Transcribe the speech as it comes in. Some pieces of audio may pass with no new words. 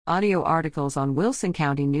Audio articles on Wilson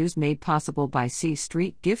County News made possible by C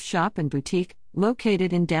Street Gift Shop and Boutique,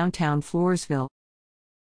 located in downtown Floresville.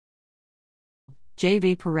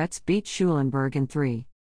 J.V. Peretz beat Schulenburg in 3.